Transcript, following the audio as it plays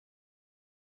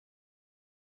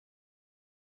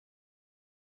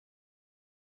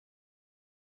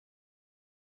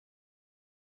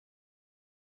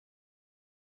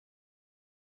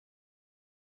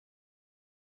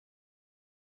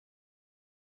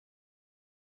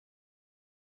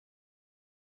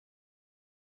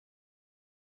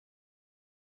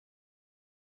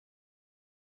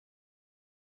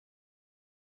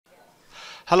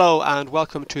Hello and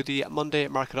welcome to the Monday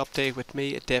Market Update with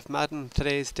me, Dave Madden.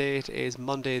 Today's date is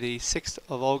Monday the 6th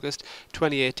of August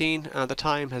 2018 and the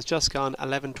time has just gone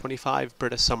 11:25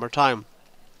 British Summer Time.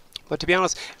 But to be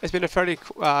honest, it's been a fairly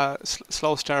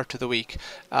slow start to the week.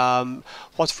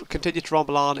 What's continued to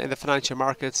rumble on in the financial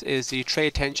markets is the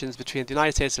trade tensions between the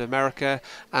United States of America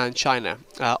and China.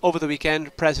 Over the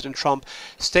weekend, President Trump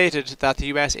stated that the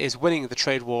US is winning the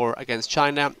trade war against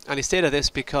China, and he stated this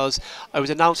because it was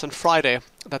announced on Friday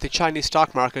that the Chinese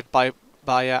stock market by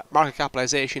market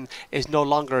capitalization is no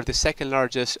longer the second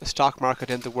largest stock market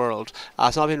in the world.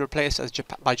 It's now been replaced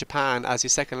by Japan as the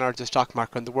second largest stock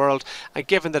market in the world. And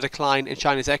given the decline in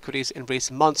Chinese equities in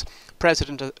recent months,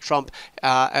 President Trump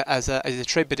has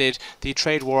attributed the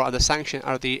trade war and the sanction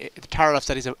or the tariffs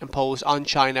that he's imposed on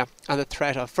China and the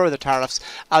threat of further tariffs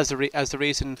as the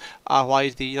reason why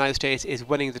the United States is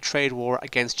winning the trade war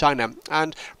against China.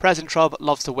 And President Trump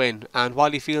loves to win, and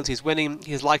while he feels he's winning,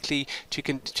 he's likely to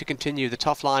continue the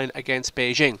tough line against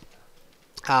Beijing.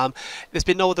 There's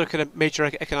been no other kind of major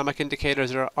economic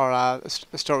indicators or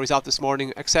stories out this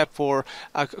morning, except for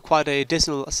quite a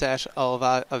dismal set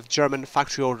of German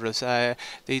factory orders. The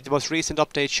most recent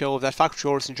updates show that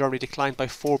factory orders in Germany declined by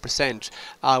 4%,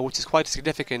 which is quite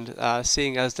significant,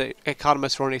 seeing as the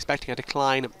economists were only expecting a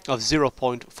decline of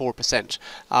 0.4%.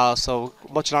 So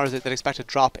much larger than expected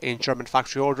drop in German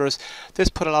factory orders. This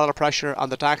put a lot of pressure on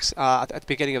the DAX at the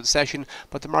beginning of the session,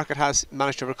 but the market has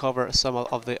managed to recover some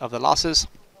of the losses.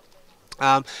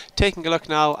 Taking a look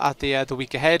now at the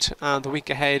week ahead, and the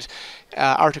week ahead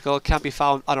article can be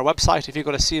found on our website. If you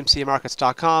go to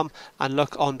cmcmarkets.com and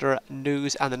look under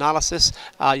news and analysis,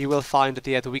 you will find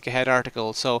the week ahead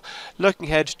article. So looking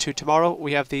ahead to tomorrow,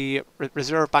 we have the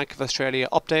Reserve Bank of Australia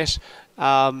update.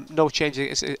 No change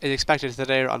is expected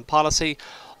today on policy.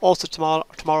 Also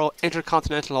tomorrow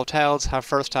Intercontinental Hotels have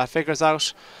first half figures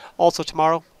out. Also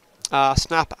tomorrow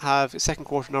Snap have second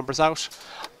quarter numbers out.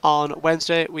 On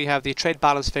Wednesday, we have the trade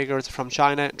balance figures from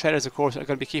China. Traders, of course, are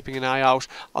going to be keeping an eye out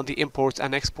on the imports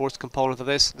and exports component of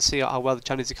this to see how well the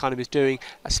Chinese economy is doing,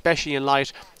 especially in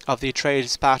light of the trade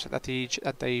spat that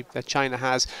China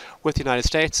has with the United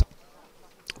States.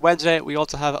 Wednesday, we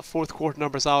also have fourth quarter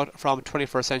numbers out from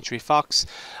 21st Century Fox.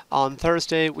 On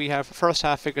Thursday, we have first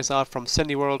half figures out from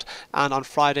Cineworld, and on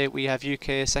Friday, we have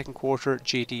UK second quarter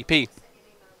GDP.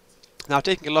 Now,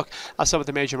 taking a look at some of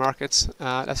the major markets,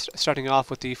 starting off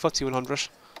with the FTSE 100.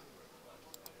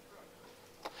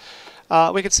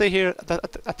 We can see here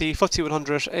that the FTSE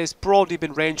 100 has broadly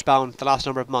been range bound the last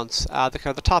number of months.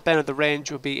 The top end of the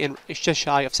range would be it's just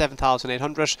shy of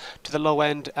 7,800 to the low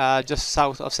end just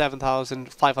south of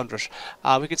 7,500.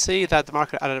 We can see that the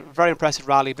market had a very impressive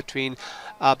rally between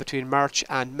March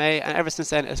and May, and ever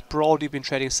since then it's broadly been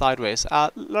trading sideways,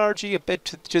 largely a bit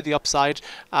to the upside.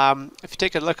 If you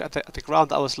take a look at the ground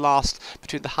that was lost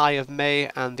between the high of May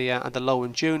and the low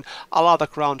in June, a lot of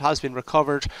that ground has been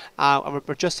recovered, and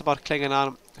we're just about clinging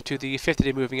on to the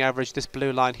 50-day moving average, this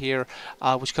blue line here,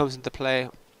 which comes into play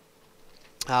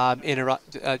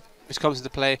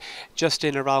just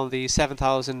in around the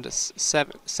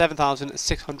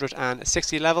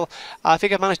 7,660 level. If we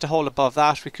can manage to hold above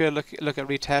that, we could look at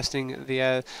retesting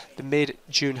the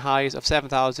mid-June highs of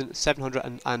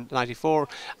 7,794,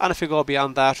 and if we go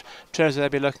beyond that, traders will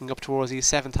be looking up towards the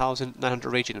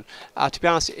 7,900 region. To be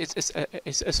honest,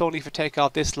 it's only if we take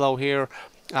out this low here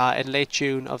in late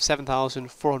June of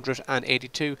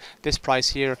 7,482, this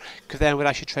price here could then would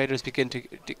actually traders begin to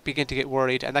get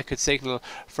worried, and that could signal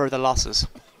further losses.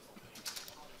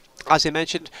 As I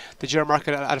mentioned, the German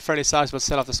market had a fairly sizable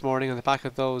sell-off this morning on the back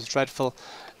of those dreadful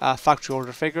factory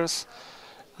order figures.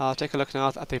 Take a look now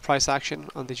at the price action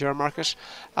on the German market.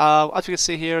 As we can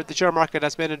see here, the German market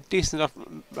has made a decent enough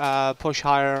push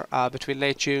higher between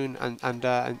late June and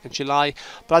July,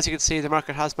 but as you can see, the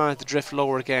market has managed to drift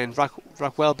lower again, rock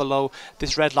well below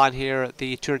this red line here,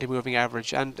 the 200-day moving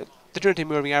average. And the 200-day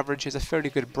moving average is a fairly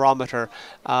good barometer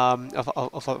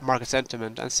of market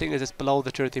sentiment, and seeing as it's below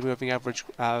the 200-day moving average,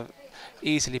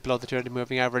 easily below the 200-day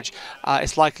moving average,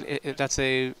 it's likely that's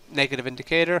a negative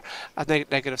indicator, a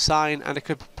negative sign, and it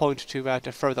could point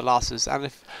to further losses.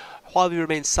 And while we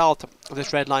remain south of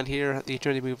this red line here, the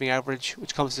 200-day moving average,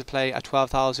 which comes into play at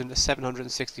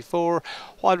 12,764,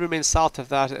 while we remain south of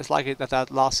that, it's likely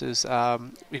that losses,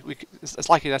 it's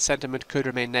likely that sentiment could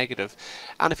remain negative.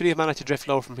 And if we do manage to drift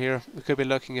low from here, we could be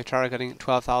looking at targeting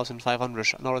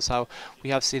 12,500. Notice how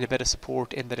we have seen a bit of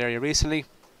support in that area recently.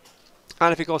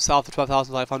 And if we go south of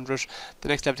 12,500, the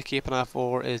next level to keep an eye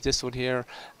for is this one here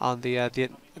on the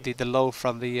the low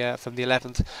from the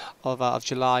 11th of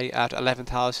July at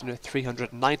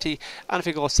 11,390, and if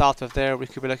we go south of there, we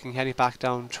could be looking heading back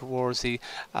down towards the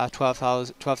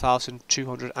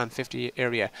 12,250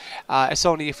 area. It's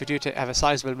only if we do have a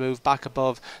sizable move back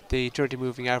above the 30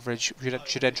 moving average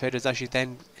should then traders actually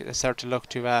then start to look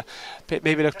to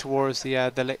maybe look towards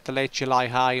the late July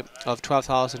high of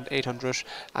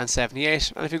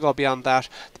 12,878, and if you go beyond that,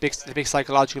 the big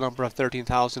psychological number of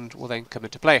 13,000 will then come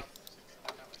into play.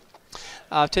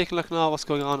 Take a look now at what's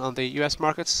going on the US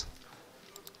markets.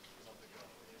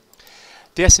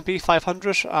 The S&P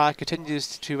 500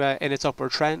 continues to in its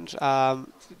upward trend.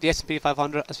 The S&P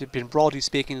 500 has been, broadly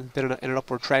speaking, been in an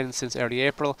upward trend since early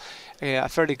April. A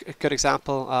fairly good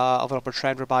example of an upward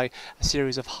trend whereby a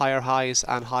series of higher highs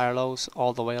and higher lows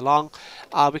all the way along.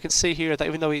 We can see here that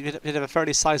even though we did have a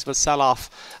fairly sizable sell-off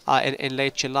in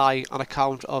late July on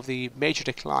account of the major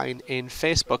decline in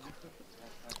Facebook,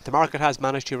 the market has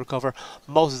managed to recover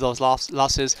most of those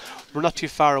losses. We're not too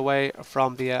far away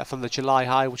from the July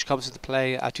high, which comes into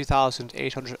play at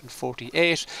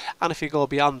 2,848, and if you go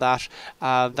beyond that,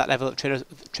 that level, traders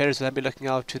will then be looking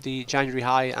out to the January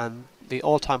high and the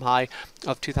all-time high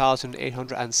of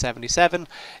 2,877.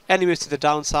 Any moves to the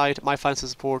downside might find some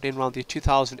support in around the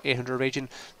 2,800 region,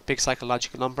 big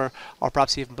psychological number, or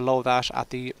perhaps even below that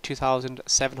at the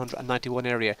 2,791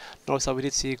 area. Notice that we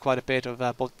did see quite a bit of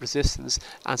both resistance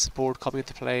and support coming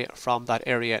into play from that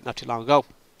area not too long ago.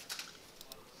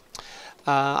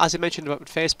 As I mentioned about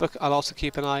Facebook, I'll also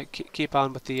keep on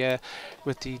with the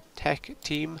tech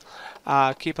team.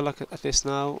 Keep a look at this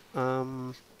now.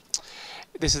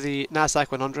 This is the Nasdaq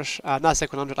 100.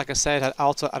 Nasdaq 100, like I said, had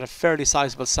also had a fairly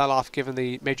sizable sell-off given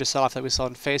the major sell-off that we saw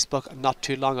on Facebook not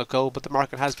too long ago, but the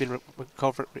market has been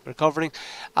recovering.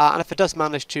 And if it does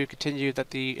manage to continue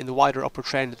in the wider upward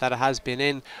trend that it has been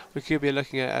in, we could be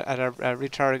looking at a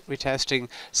retesting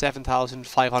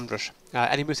 7,500.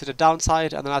 Any moves to the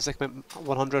downside and the Nasdaq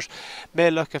 100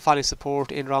 may look at finding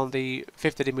support in around the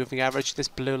 50-day moving average, this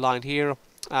blue line here,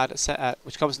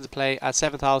 which comes into play at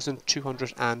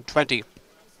 7,220.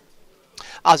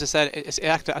 As I said, it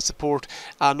acted as support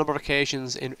a number of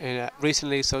occasions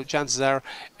recently, so chances are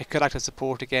it could act as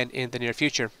support again in the near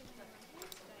future.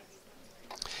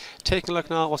 Taking a look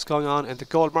now at what's going on in the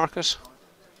gold market.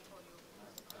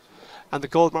 And the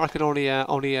gold market only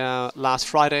last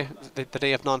Friday, the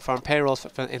day of non-farm payrolls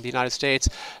in the United States,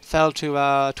 fell to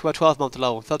a 12-month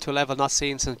low, fell to a level not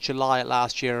seen since July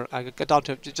last year. Got down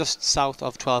to just south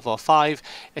of 1205.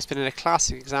 It's been a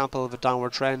classic example of a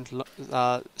downward trend,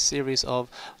 series of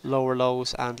lower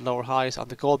lows and lower highs on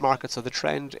the gold market. So the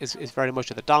trend is very much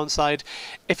to the downside.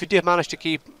 If you do manage to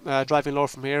keep driving lower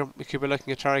from here, we could be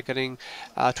looking at targeting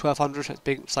 1200,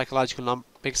 big psychological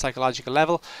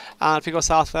level. And if we go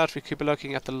south of that, we could be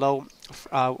looking at the low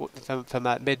from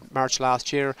mid-March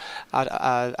last year at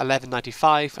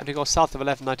 1195, and if we go south of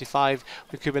 1195,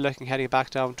 we could be looking heading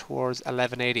back down towards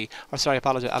 1180, or sorry,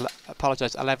 apologize,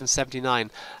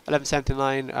 1179.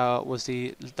 1179 was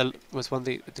one of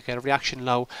the kind of reaction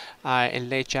low in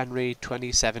late January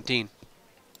 2017.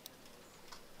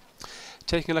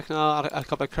 Taking a look now at a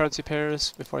couple of currency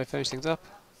pairs before I finish things up.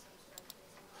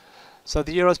 So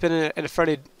the euro's been in a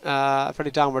fairly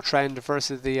downward trend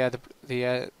versus the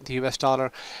US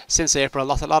dollar since April.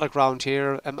 Lost a lot of ground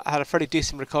here. Had a fairly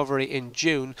decent recovery in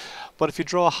June, but if you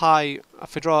draw a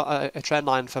trend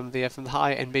line from the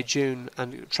high in mid-June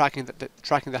and tracking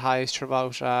the highs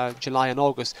throughout July and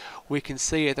August, we can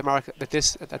see at the market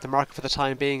that the market for the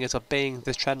time being is obeying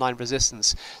this trend line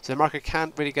resistance. So the market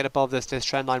can't really get above this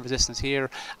trend line resistance here,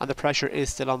 and the pressure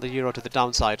is still on the euro to the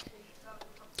downside.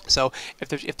 So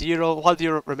if the euro, while the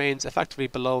euro remains effectively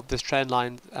below this trend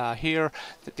line here,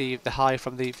 the high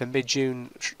from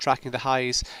mid-June tracking the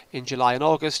highs in July and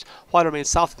August, while it remains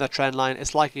south of that trend line,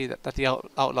 it's likely that the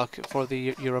outlook for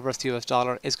the euro versus the US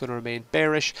dollar is going to remain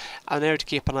bearish. And an area to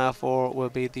keep an eye out for will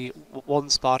be the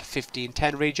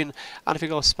 1.1510 region. And if you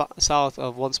go south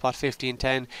of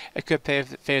 1.1510, it could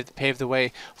pave the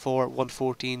way for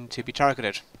 114 to be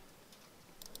targeted.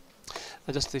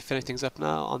 And just to finish things up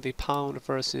now on the pound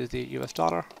versus the US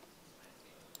dollar.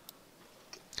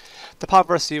 The pound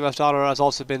versus the US dollar has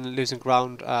also been losing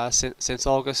ground since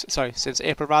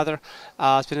April rather.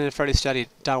 It's been in a fairly steady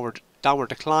downward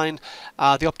decline.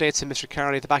 The updates in Mr.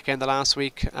 Carney at the back end of last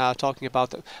week, talking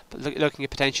about looking at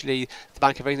potentially the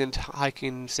Bank of England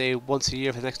hiking, say, once a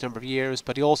year for the next number of years.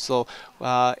 But he also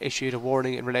issued a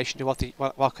warning in relation to what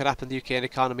could happen in the UK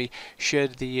economy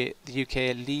should the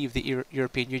UK leave the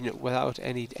European Union without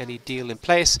any deal in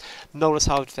place. Notice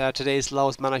how today's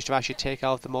lows managed to actually take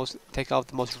out the most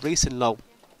recent low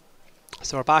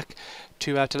So we're back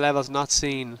to levels not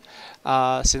seen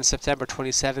since September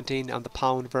 2017 on the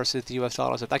pound versus the US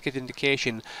dollar. So that gives an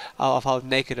indication of how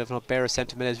negative and bearish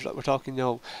sentiment is. We're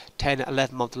talking, 10,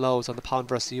 11 month lows on the pound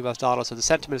versus the US dollar. So the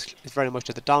sentiment is very much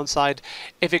to the downside.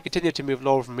 If it continued to move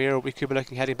lower from here, we could be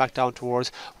looking heading back down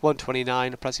towards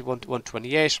 129, pressing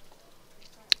 128.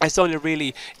 It's only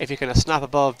really if you kind of snap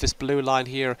above this blue line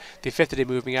here, the 50-day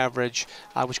moving average,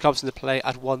 which comes into play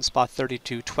at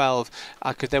 1.3212,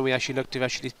 because then we actually look to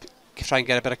try and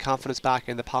get a bit of confidence back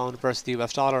in the pound versus the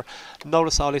US dollar.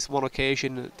 Notice on at least one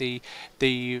occasion the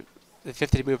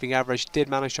 50-day moving average did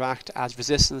manage to act as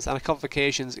resistance, and a couple of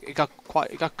occasions it got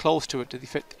close to it.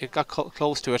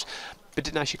 But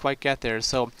didn't actually quite get there.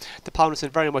 So the pound is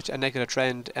in very much a negative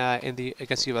trend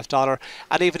against the US dollar.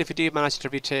 And even if you do manage to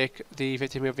retake the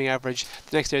 50 moving average,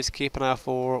 the next area to keep an eye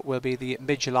for will be the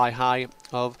mid-July high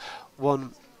of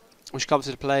which comes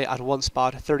into play at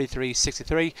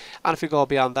 1.3363, and if we go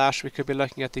beyond that, we could be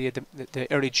looking at the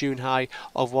early June high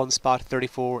of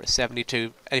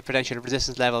 1.3472. Any potential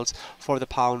resistance levels for the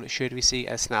pound should we see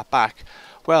a snap back.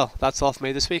 Well, that's all for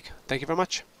me this week. Thank you very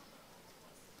much.